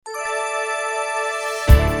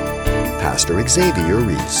Pastor Xavier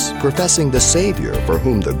Reese, professing the Savior for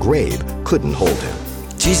whom the grave couldn't hold him.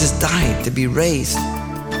 Jesus died to be raised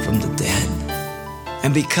from the dead.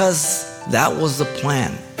 And because that was the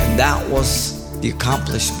plan and that was the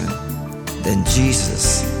accomplishment, then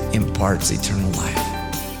Jesus imparts eternal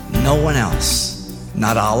life. No one else,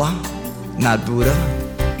 not Allah, not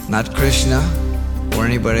Buddha, not Krishna, or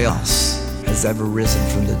anybody else has ever risen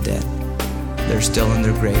from the dead. They're still in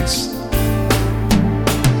their graves.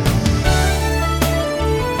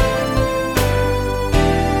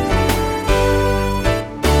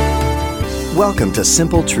 Welcome to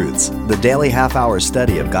Simple Truths, the daily half-hour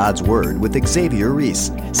study of God's Word with Xavier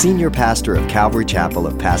Reese, Senior Pastor of Calvary Chapel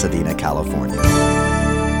of Pasadena, California.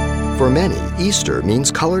 For many, Easter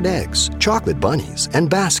means colored eggs, chocolate bunnies, and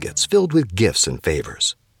baskets filled with gifts and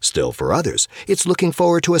favors. Still, for others, it's looking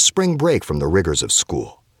forward to a spring break from the rigors of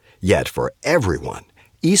school. Yet, for everyone,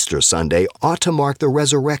 Easter Sunday ought to mark the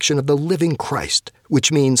resurrection of the living Christ,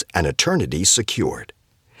 which means an eternity secured.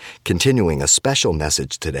 Continuing a special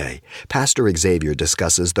message today, Pastor Xavier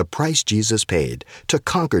discusses the price Jesus paid to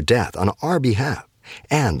conquer death on our behalf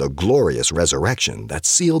and the glorious resurrection that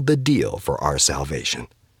sealed the deal for our salvation.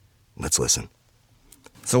 Let's listen.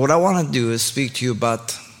 So what I want to do is speak to you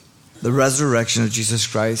about the resurrection of Jesus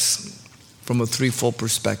Christ from a threefold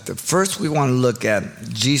perspective. First, we want to look at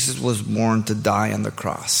Jesus was born to die on the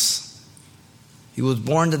cross. He was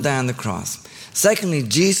born to die on the cross. Secondly,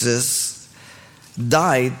 Jesus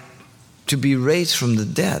died to be raised from the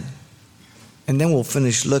dead. And then we'll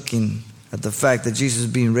finish looking at the fact that Jesus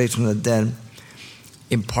being raised from the dead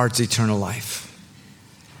imparts eternal life.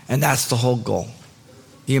 And that's the whole goal.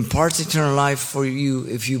 He imparts eternal life for you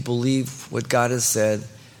if you believe what God has said,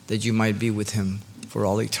 that you might be with him for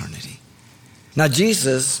all eternity. Now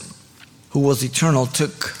Jesus, who was eternal,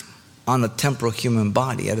 took on a temporal human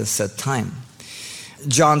body at a set time.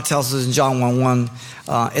 John tells us in John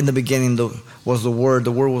 1:1, in the beginning was the Word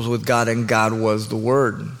was with God, and God was the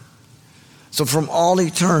Word. So from all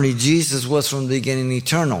eternity, Jesus was from the beginning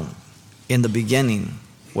eternal. In the beginning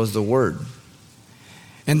was the Word.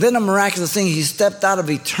 And then a miraculous thing, he stepped out of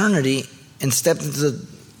eternity and stepped into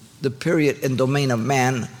the period and domain of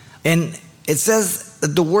man. And it says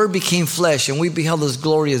that the Word became flesh, and we beheld his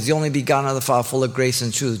glory as the only begotten of the Father, full of grace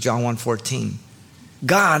and truth, John 1:14.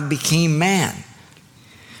 God became man.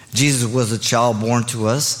 Jesus was a child born to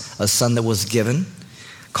us, a son that was given,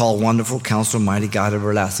 called Wonderful Counselor, Mighty God,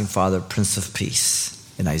 Everlasting Father, Prince of Peace,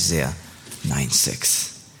 in Isaiah 9:6.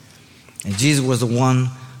 And Jesus was the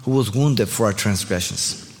one who was wounded for our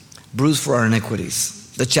transgressions, bruised for our iniquities.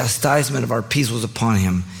 The chastisement of our peace was upon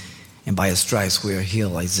him, and by his stripes we are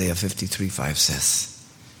healed, Isaiah 53:5 says.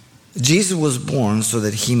 Jesus was born so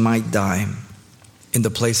that he might die in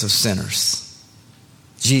the place of sinners.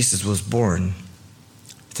 Jesus was born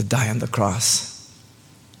to die on the cross.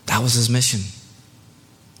 That was his mission.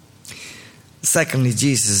 Secondly,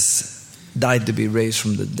 Jesus died to be raised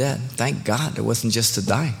from the dead. Thank God it wasn't just to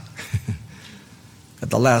die. At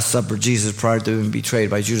the Last Supper, Jesus, prior to being betrayed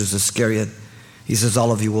by Judas Iscariot, he says,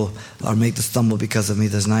 all of you are made to stumble because of me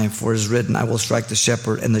this night. For it is written, I will strike the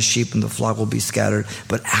shepherd, and the sheep and the flock will be scattered.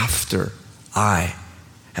 But after I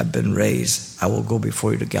have been raised, I will go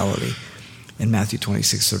before you to Galilee. In Matthew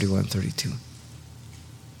 26:31-32.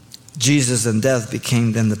 Jesus and death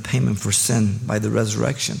became then the payment for sin by the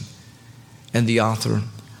resurrection and the author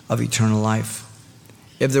of eternal life.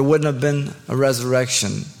 If there wouldn't have been a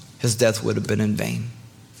resurrection, his death would have been in vain.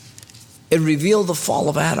 It revealed the fall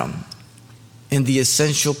of Adam and the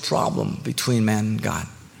essential problem between man and God.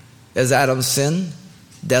 As Adam sinned,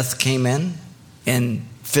 death came in, and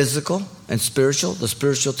physical and spiritual. The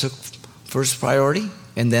spiritual took first priority,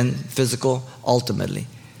 and then physical ultimately.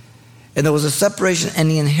 And there was a separation,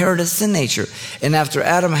 and he inherited sin nature. And after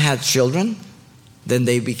Adam had children, then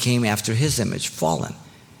they became after his image, fallen.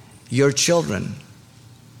 Your children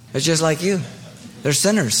are just like you. They're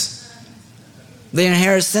sinners. They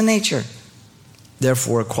inherit sin nature.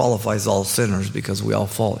 Therefore, it qualifies all sinners because we all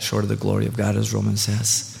fall short of the glory of God, as Romans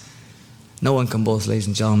says. No one can boast, ladies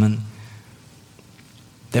and gentlemen.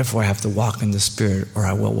 Therefore, I have to walk in the Spirit, or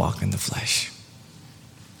I will walk in the flesh.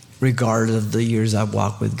 Regardless of the years I've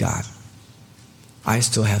walked with God, I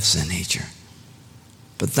still have sin nature.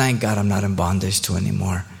 But thank God I'm not in bondage to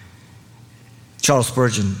anymore. Charles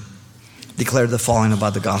Spurgeon declared the following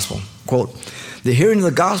about the gospel. Quote, the hearing of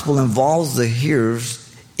the gospel involves the hearers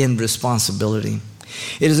in responsibility.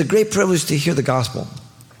 It is a great privilege to hear the gospel.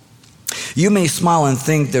 You may smile and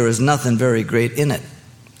think there is nothing very great in it.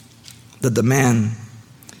 That the man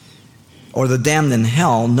or the damned in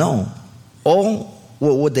hell, no. Oh,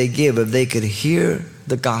 what would they give if they could hear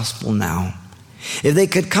the gospel now? if they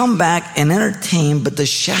could come back and entertain but the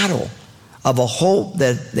shadow of a hope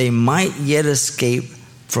that they might yet escape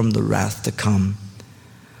from the wrath to come.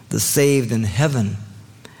 The saved in heaven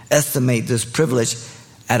estimate this privilege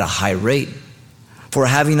at a high rate. For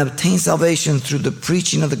having obtained salvation through the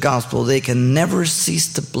preaching of the gospel, they can never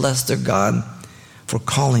cease to bless their God for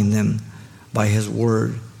calling them by his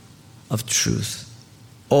word of truth.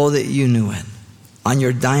 Oh, that you knew it. On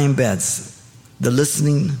your dying beds, the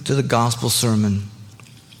listening to the gospel sermon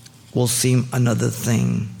will seem another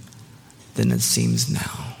thing than it seems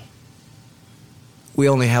now. We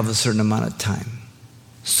only have a certain amount of time,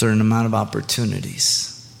 a certain amount of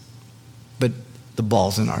opportunities, but the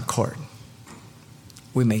ball's in our court.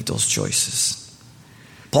 We make those choices.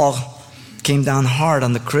 Paul came down hard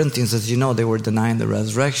on the Corinthians. As you know, they were denying the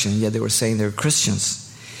resurrection, yet they were saying they were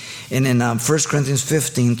Christians. And in 1 Corinthians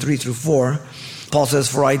 15, 3-4, Paul says,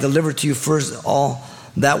 "For I delivered to you first all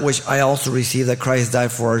that which I also received, that Christ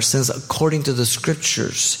died for our sins according to the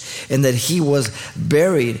Scriptures, and that he was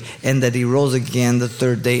buried, and that he rose again the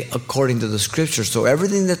third day according to the Scriptures." So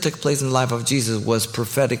everything that took place in the life of Jesus was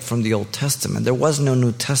prophetic from the Old Testament. There was no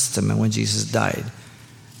New Testament when Jesus died.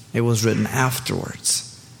 It was written afterwards.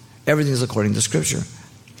 Everything is according to Scripture.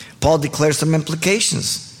 Paul declares some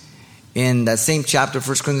implications in that same chapter,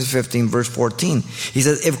 1 Corinthians 15, verse 14. He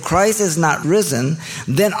says, "If Christ is not risen,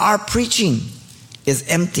 then our preaching is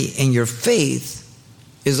empty, and your faith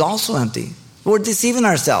is also empty." We're deceiving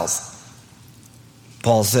ourselves.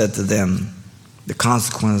 Paul said to them, the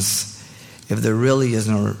consequence, if there really is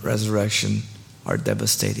no resurrection, are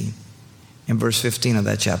devastating. In verse 15 of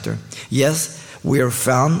that chapter, "Yes, we are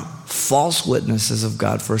found false witnesses of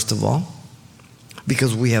God, first of all,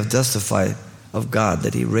 because we have testified of God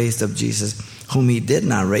that he raised up Jesus, whom he did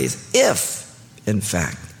not raise, if, in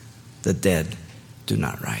fact, the dead do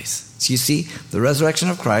not rise." So you see, the resurrection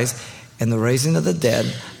of Christ and the raising of the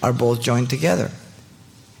dead are both joined together.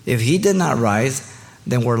 If he did not rise,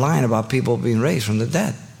 then we're lying about people being raised from the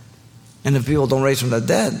dead. And if people don't raise from the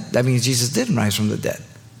dead, that means Jesus didn't rise from the dead.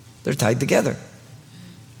 They're tied together.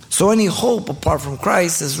 So any hope apart from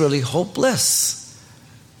Christ is really hopeless.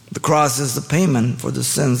 The cross is the payment for the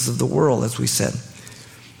sins of the world, as we said.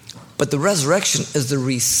 But the resurrection is the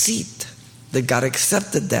receipt that God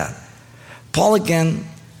accepted that. Paul again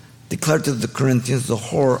declared to the Corinthians the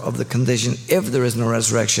horror of the condition if there is no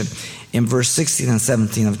resurrection. In verse 16 and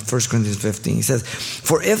 17 of 1 Corinthians 15, he says,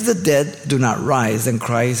 "For if the dead do not rise, then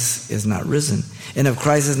Christ is not risen. And if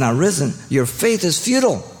Christ is not risen, your faith is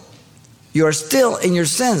futile. You are still in your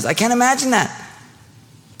sins." I can't imagine that.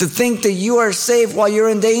 To think that you are saved while you're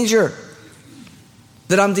in danger.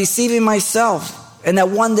 That I'm deceiving myself. And that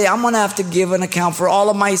one day I'm going to have to give an account for all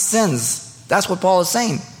of my sins. That's what Paul is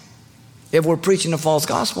saying. If we're preaching a false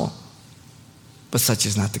gospel. But such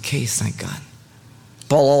is not the case, thank God.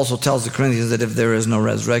 Paul also tells the Corinthians that if there is no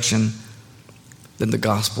resurrection, then the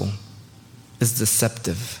gospel is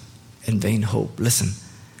deceptive and vain hope. Listen.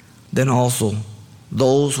 Then also,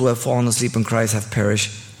 those who have fallen asleep in Christ have perished.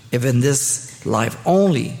 If in this life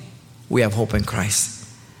only we have hope in Christ,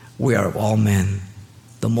 we are of all men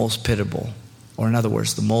the most pitiable, or in other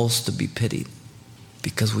words, the most to be pitied,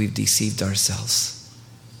 because we've deceived ourselves.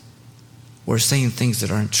 We're saying things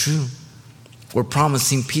that aren't true. We're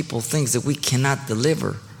promising people things that we cannot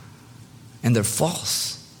deliver, and they're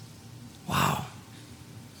false. Wow.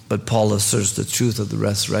 But Paul asserts the truth of the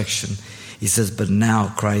resurrection. He says, "But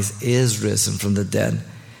now Christ is risen from the dead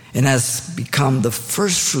and has become the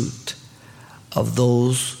first fruit of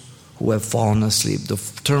those who have fallen asleep." The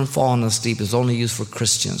term fallen asleep is only used for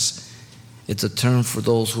Christians. It's a term for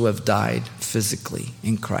those who have died physically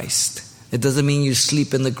in Christ. It doesn't mean you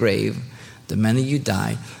sleep in the grave. The minute you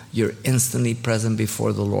die, you're instantly present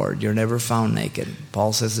before the Lord. You're never found naked.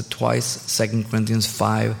 Paul says it twice, 2 Corinthians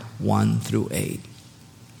 5, 1-8.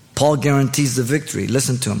 Paul guarantees the victory.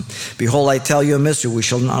 Listen to him. "Behold, I tell you a mystery. We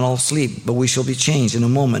shall not all sleep, but we shall be changed in a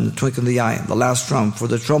moment, in the twinkling of the eye, the last trump. For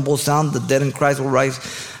the trump will sound, the dead in Christ will rise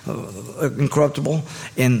incorruptible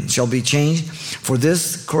and shall be changed. For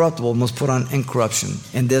this corruptible must put on incorruption,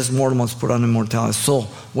 and this mortal must put on immortality. So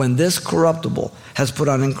when this corruptible has put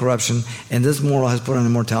on incorruption, and this mortal has put on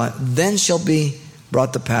immortality, then shall be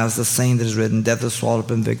brought to pass the saying that is written, death is swallowed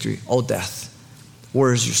up in victory. O death,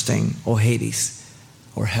 where is your sting? O Hades,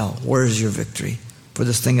 or hell, where is your victory? For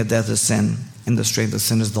the sting of death is sin, and the strength of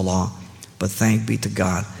sin is the law. But thanks be to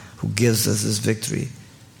God who gives us this victory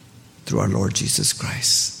through our Lord Jesus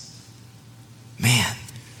Christ." Man,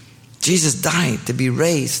 Jesus died to be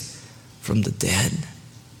raised from the dead.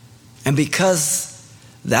 And because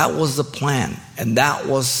that was the plan and that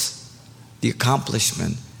was the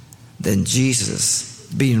accomplishment, then Jesus,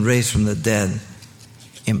 being raised from the dead,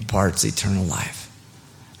 imparts eternal life.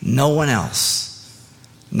 No one else,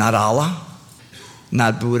 not Allah,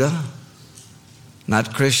 not Buddha,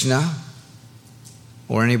 not Krishna,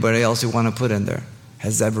 or anybody else you want to put in there,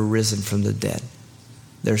 has ever risen from the dead.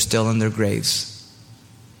 They're still in their graves.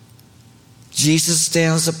 Jesus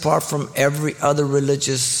stands apart from every other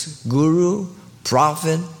religious guru,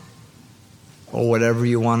 prophet, or whatever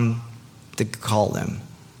you want to call them.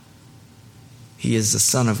 He is the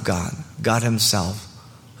Son of God, God Himself,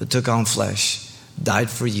 who took on flesh, died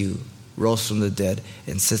for you, rose from the dead,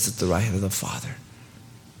 and sits at the right hand of the Father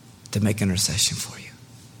to make intercession for you.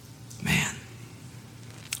 Man.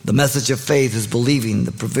 The message of faith is believing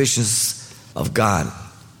the provisions of God,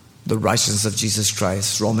 the righteousness of Jesus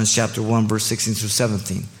Christ. Romans chapter 1, verse 16 through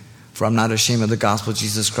 17. For I'm not ashamed of the gospel of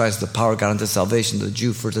Jesus Christ, the power of God unto salvation, to the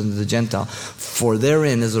Jew first and to the Gentile. For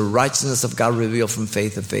therein is the righteousness of God revealed from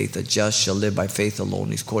faith to faith. The just shall live by faith alone.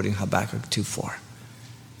 He's quoting Habakkuk 2:4.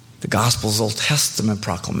 The gospel is Old Testament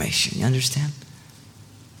proclamation. You understand?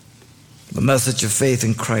 The message of faith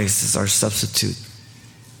in Christ is our substitute.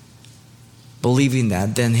 Believing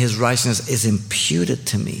that, then His righteousness is imputed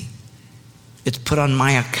to me. It's put on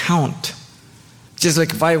my account. Just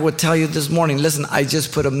like if I would tell you this morning, listen, I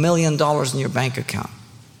just put $1 million in your bank account.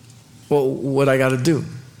 Well, what I got to do?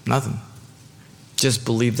 Nothing. Just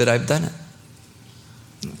believe that I've done it.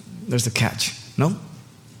 There's a catch. No?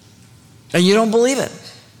 And you don't believe it.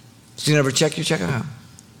 So you never check your check account.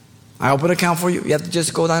 I open an account for you. You have to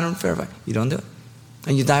just go down and verify. You don't do it.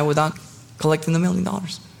 And you die without collecting the $1 million.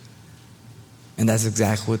 And that's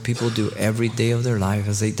exactly what people do every day of their life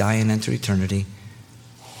as they die and enter eternity,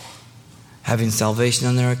 having salvation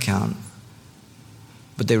on their account,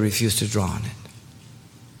 but they refuse to draw on it.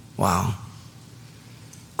 Wow.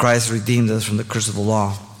 Christ redeemed us from the curse of the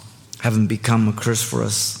law, having become a curse for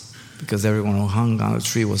us, because everyone who hung on a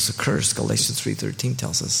tree was accursed. Galatians 3:13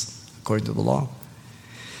 tells us, according to the law.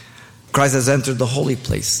 Christ has entered the holy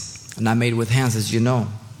place, not made with hands, as you know,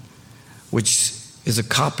 which is a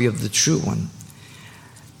copy of the true one.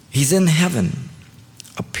 He's in heaven,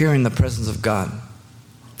 appearing in the presence of God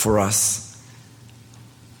for us.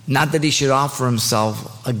 Not that He should offer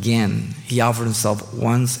Himself again. He offered Himself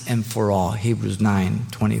once and for all. Hebrews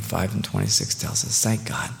 9:25 and 26 tells us. Thank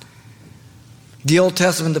God. The Old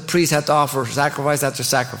Testament, the priest had to offer sacrifice after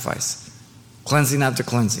sacrifice, cleansing after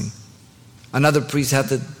cleansing. Another priest had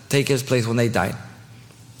to take his place when they died.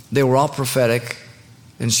 They were all prophetic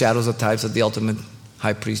and shadows of types of the ultimate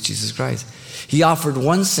high priest, Jesus Christ. He offered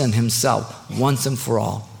one sin Himself, once and for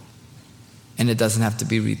all. And it doesn't have to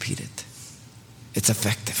be repeated. It's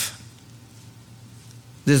effective.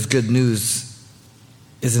 This good news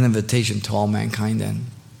is an invitation to all mankind then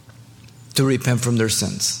to repent from their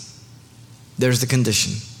sins. There's the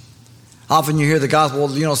condition. Often you hear the gospel,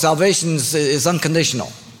 salvation is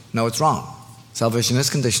unconditional. No, it's wrong. Salvation is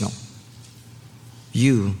conditional.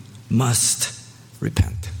 You must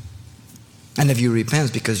repent. And if you repent,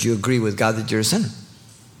 it's because you agree with God that you're a sinner.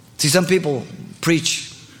 See, some people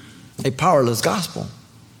preach a powerless gospel.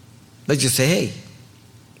 They just say, hey,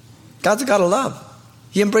 God's a God of love.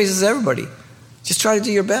 He embraces everybody. Just try to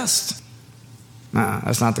do your best. Nah,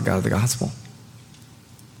 that's not the God of the gospel.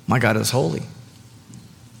 My God is holy.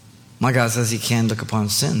 My God says He can't look upon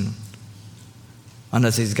sin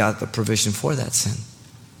unless He's got the provision for that sin.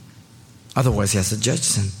 Otherwise, He has to judge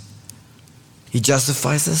sin. He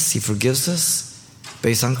justifies us, He forgives us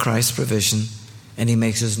based on Christ's provision, and He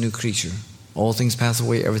makes us a new creature. All things pass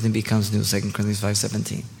away, everything becomes new, 2 Corinthians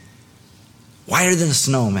 5:17. Whiter than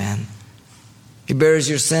snow, man. He buries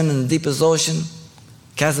your sin in the deepest ocean,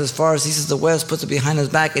 casts it as far as east is the west, puts it behind His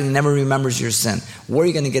back, and He never remembers your sin. Where are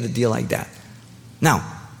you going to get a deal like that?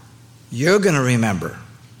 Now, you're going to remember.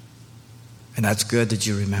 And that's good that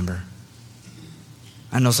you remember.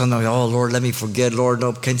 I know sometimes, oh, Lord, let me forget. Lord,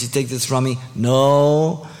 no, can't you take this from me?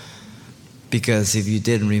 No. Because if you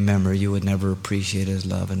didn't remember, you would never appreciate His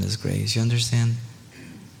love and His grace. You understand?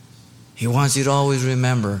 He wants you to always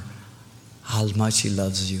remember how much He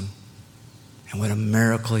loves you and what a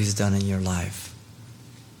miracle He's done in your life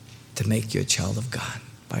to make you a child of God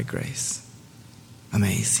by grace.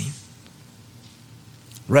 Amazing.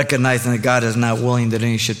 Recognizing that God is not willing that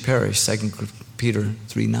any should perish, 2 Peter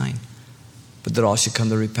 3:9. But that all should come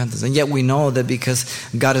to repentance. And yet we know that because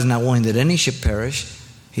God is not willing that any should perish,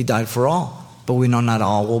 He died for all. But we know not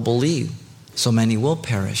all will believe. So many will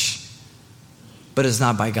perish. But it's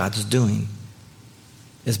not by God's doing.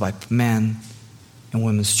 It's by man and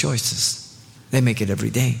women's choices. They make it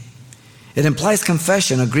every day. It implies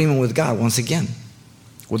confession, agreement with God, once again,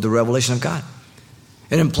 with the revelation of God.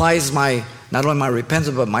 It implies not only my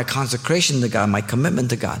repentance, but my consecration to God, my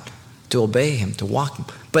commitment to God. to obey him, to walk him,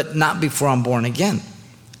 but not before I'm born again.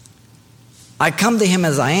 I come to him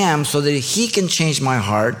as I am so that he can change my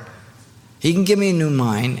heart. He can give me a new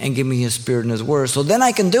mind and give me his spirit and his word, so then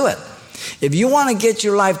I can do it. If you want to get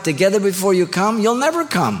your life together before you come, you'll never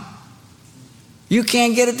come. You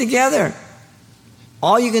can't get it together.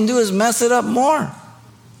 All you can do is mess it up more.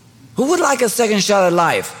 Who would like a second shot at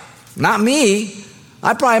life? Not me.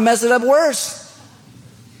 I probably mess it up worse.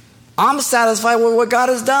 I'm satisfied with what God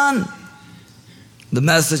has done. The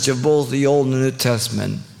message of both the Old and the New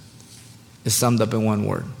Testament is summed up in one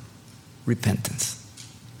word: repentance.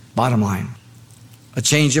 Bottom line, a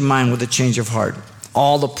change of mind with a change of heart.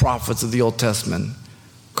 All the prophets of the Old Testament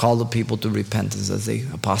called the people to repentance as they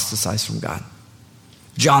apostatized from God.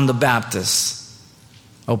 John the Baptist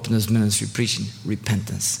opened his ministry preaching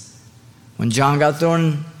repentance. When John got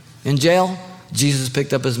thrown in jail, Jesus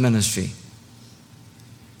picked up his ministry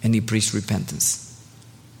and he preached repentance.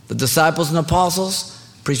 The disciples and apostles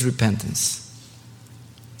preached repentance.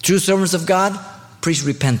 True servants of God preach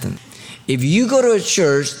repentance. If you go to a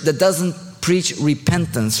church that doesn't preach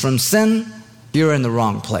repentance from sin, you're in the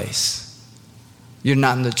wrong place. You're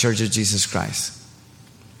not in the church of Jesus Christ.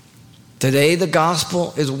 Today the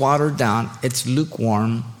gospel is watered down. It's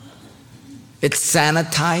lukewarm. It's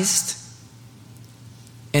sanitized.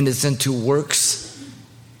 And it's into works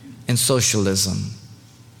and socialism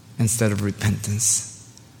instead of repentance.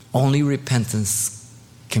 Only repentance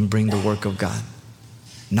can bring the work of God.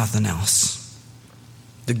 Nothing else.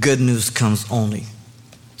 The good news comes only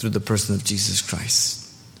through the person of Jesus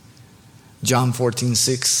Christ. John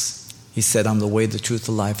 14:6, he said, I'm the way, the truth,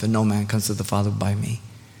 the life, and no man comes to the Father by me.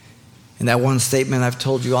 In that one statement I've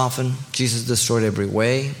told you often, Jesus destroyed every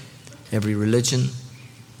way, every religion,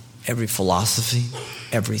 every philosophy,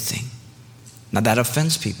 everything. Now that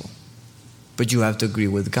offends people, but you have to agree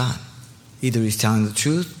with God. Either he's telling the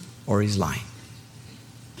truth or he's lying.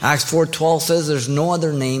 Acts 4:12 says there's no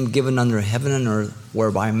other name given under heaven and earth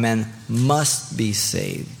whereby men must be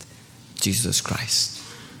saved. Jesus Christ.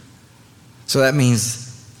 So that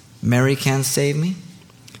means Mary can't save me.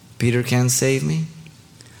 Peter can't save me.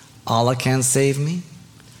 Allah can't save me.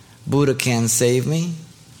 Buddha can't save me.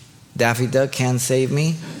 Daffy Duck can't save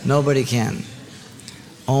me. Nobody can.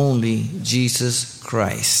 Only Jesus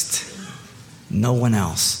Christ. No one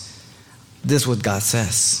else. This is what God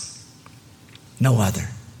says. No other.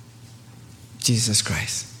 Jesus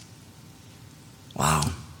Christ. Wow.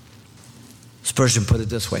 Spurgeon put it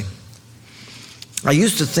this way. I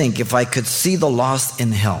used to think if I could see the lost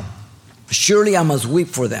in hell, surely I must weep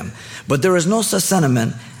for them. But there is no such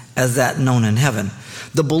sentiment as that known in heaven.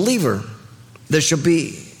 The believer, there should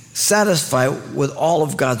be satisfied with all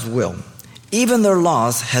of God's will. Even their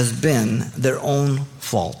loss has been their own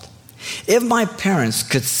fault. If my parents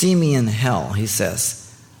could see me in hell, he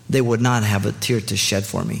says, they would not have a tear to shed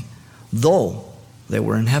for me, though they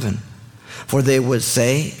were in heaven. For they would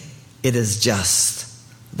say, it is just,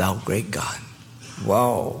 thou great God.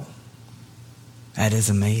 Whoa. That is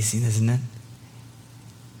amazing, isn't it?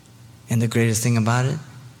 And the greatest thing about it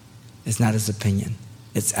is not his opinion.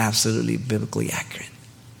 It's absolutely biblically accurate.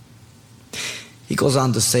 He goes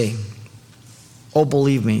on to say, oh,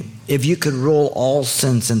 believe me, if you could roll all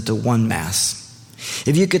sins into one mass,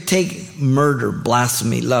 if you could take murder,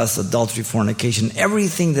 blasphemy, lust, adultery, fornication,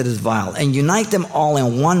 everything that is vile, and unite them all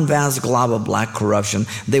in one vast glob of black corruption,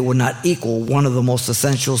 they would not equal one of the most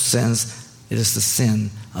essential sins. It is the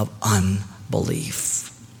sin of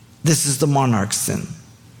unbelief. This is the monarch's sin,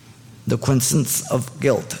 the quintessence of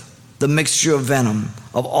guilt, the mixture of venom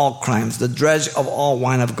of all crimes, the dredge of all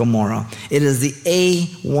wine of Gomorrah. It is the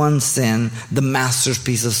A1 sin, the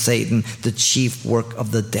masterpiece of Satan, the chief work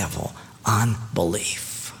of the devil,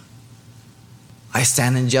 unbelief. I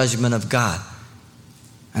stand in judgment of God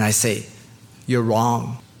and I say, you're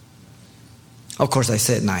wrong. Of course, I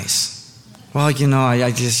say it nice. Well,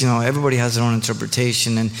 I just, everybody has their own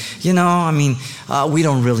interpretation. And, we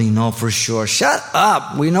don't really know for sure. Shut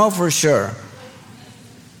up. We know for sure.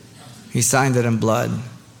 He signed it in blood.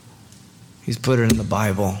 He's put it in the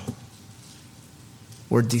Bible.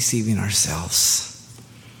 We're deceiving ourselves.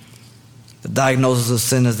 The diagnosis of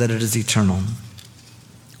sin is that it is eternal.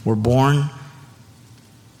 We're born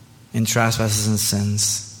in trespasses and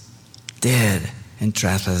sins. Dead in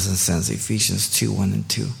trespasses and sins. Ephesians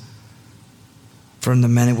 2:1-2. From the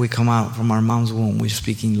minute we come out from our mom's womb, we're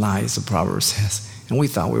speaking lies, the proverb says. And we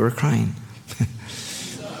thought we were crying.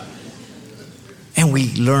 And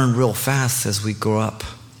we learn real fast as we grow up.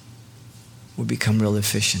 We become real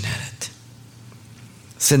efficient at it.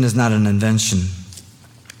 Sin is not an invention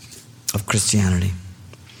of Christianity.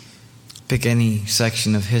 Pick any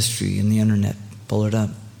section of history in the internet, pull it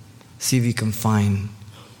up. See if you can find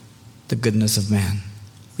the goodness of man.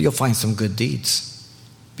 You'll find some good deeds.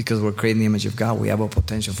 Because we're created in the image of God, we have a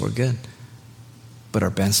potential for good. But our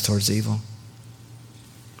bent's towards evil.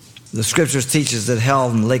 The scriptures teach us that hell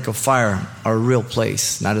and the lake of fire are a real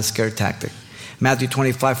place, not a scare tactic. Matthew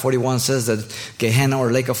 25:41 says that Gehenna,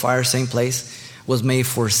 or lake of fire, same place, was made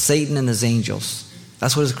for Satan and his angels.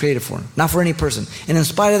 That's what it's created for, not for any person. And in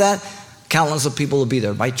spite of that, countless of people will be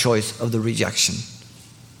there by choice of the rejection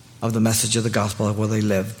of the message of the gospel of where they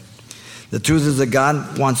live. The truth is that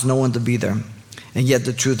God wants no one to be there. And yet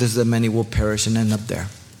the truth is that many will perish and end up there.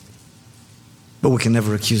 But we can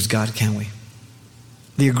never accuse God, can we?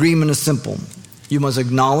 The agreement is simple. You must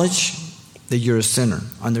acknowledge that you're a sinner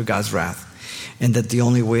under God's wrath, and that the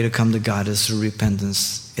only way to come to God is through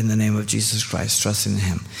repentance in the name of Jesus Christ, trusting in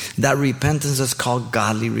Him. That repentance is called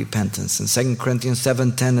godly repentance. In 2 Corinthians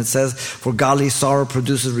 7:10 it says, "For godly sorrow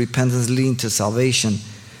produces repentance leading to salvation,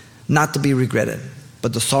 not to be regretted,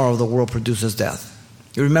 but the sorrow of the world produces death."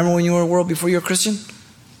 You remember when you were in the world before you were a Christian?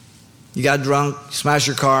 You got drunk, you smashed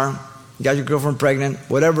your car, you got your girlfriend pregnant,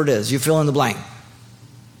 whatever it is, you fill in the blank.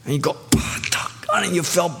 And you go, oh, doggone it, you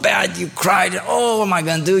felt bad, you cried, oh, what am I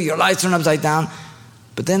going to do? Your life turned upside down.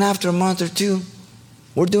 But then after a month or two,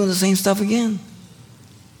 we're doing the same stuff again.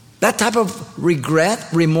 That type of regret,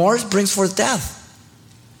 remorse, brings forth death.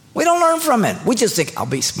 We don't learn from it. We just think, I'll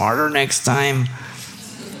be smarter next time.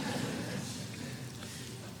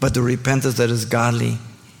 But the repentance that is godly,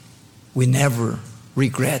 we never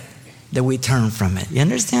regret that we turn from it. You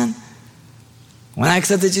understand? When I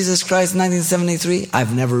accepted Jesus Christ in 1973,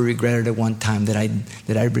 I've never regretted at one time that I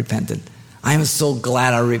repented. I am so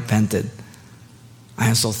glad I repented. I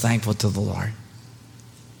am so thankful to the Lord.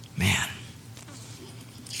 Man.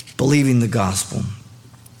 Believing the gospel,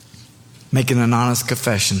 making an honest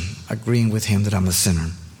confession, agreeing with Him that I'm a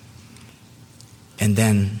sinner. And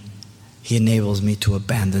then He enables me to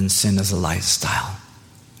abandon sin as a lifestyle.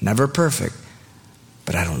 Never perfect,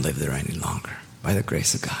 but I don't live there any longer by the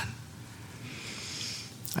grace of God.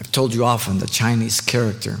 I've told you often the Chinese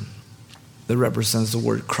character that represents the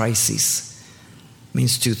word crisis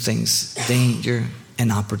means two things: danger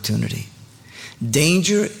and opportunity.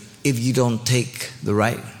 Danger if you don't take the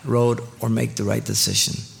right road or make the right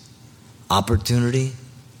decision. Opportunity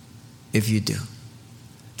if you do.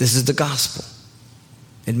 This is the gospel.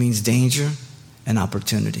 It means danger and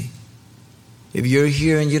opportunity. If you're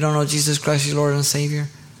here and you don't know Jesus Christ, your Lord and Savior,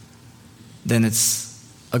 then it's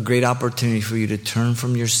a great opportunity for you to turn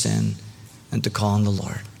from your sin and to call on the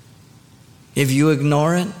Lord. If you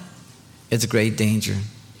ignore it, it's great danger,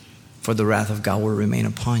 for the wrath of God will remain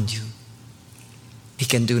upon you. He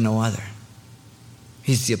can do no other.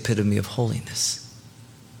 He's the epitome of holiness.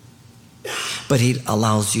 But He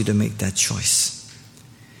allows you to make that choice.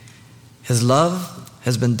 His love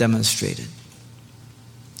has been demonstrated.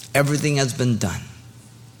 Everything has been done.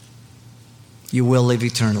 You will live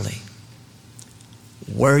eternally.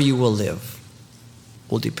 Where you will live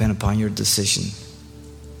will depend upon your decision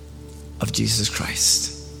of Jesus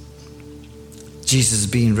Christ. Jesus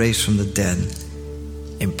being raised from the dead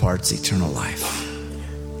imparts eternal life.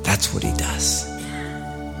 That's what He does.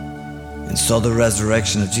 And so the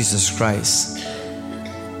resurrection of Jesus Christ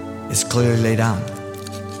is clearly laid out.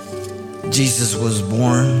 Jesus was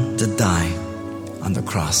born to die on the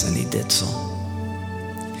cross, and He did so.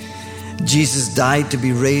 Jesus died to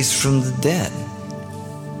be raised from the dead,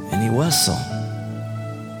 and He was so.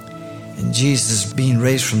 And Jesus, being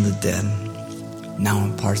raised from the dead, now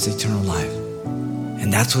imparts eternal life.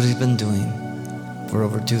 And that's what He's been doing for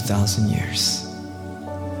over 2,000 years.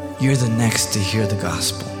 You're the next to hear the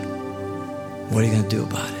gospel. What are you going to do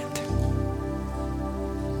about it?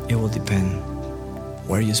 It will depend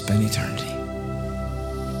where you spend eternity.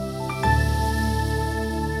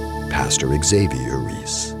 Pastor Xavier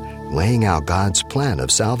Reese, laying out God's plan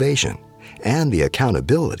of salvation and the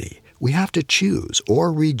accountability we have to choose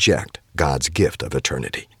or reject God's gift of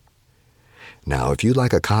eternity. Now, if you'd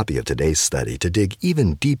like a copy of today's study to dig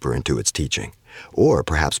even deeper into its teaching, or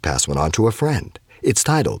perhaps pass one on to a friend, it's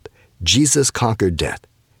titled, Jesus Conquered Death,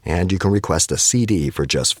 and you can request a CD for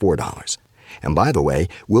just $4. And by the way,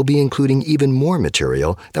 we'll be including even more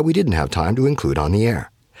material that we didn't have time to include on the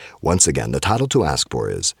air. Once again, the title to ask for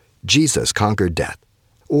is Jesus Conquered Death,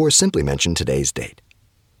 or simply mention today's date.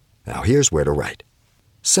 Now here's where to write.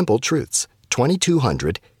 Simple Truths,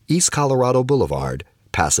 2200 East Colorado Boulevard,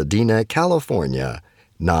 Pasadena, California,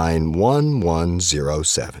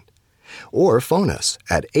 91107. Or phone us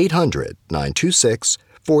at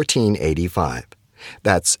 800-926-1485.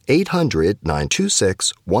 That's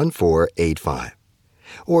 800-926-1485.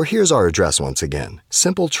 Or here's our address once again.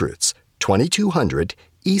 Simple Truths, 2200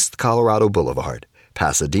 East Colorado Boulevard,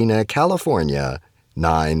 Pasadena, California,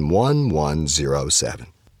 91107.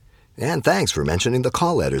 And thanks for mentioning the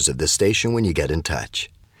call letters of this station when you get in touch.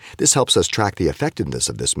 This helps us track the effectiveness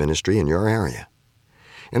of this ministry in your area.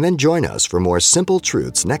 And then join us for more Simple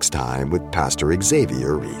Truths next time with Pastor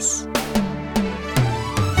Xavier Reese.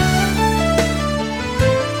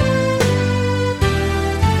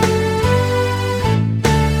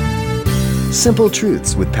 Simple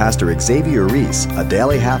Truths with Pastor Xavier Reese, a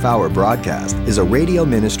daily half-hour broadcast, is a radio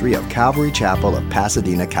ministry of Calvary Chapel of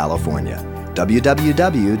Pasadena, California.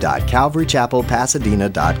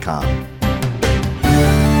 www.calvarychapelpasadena.com.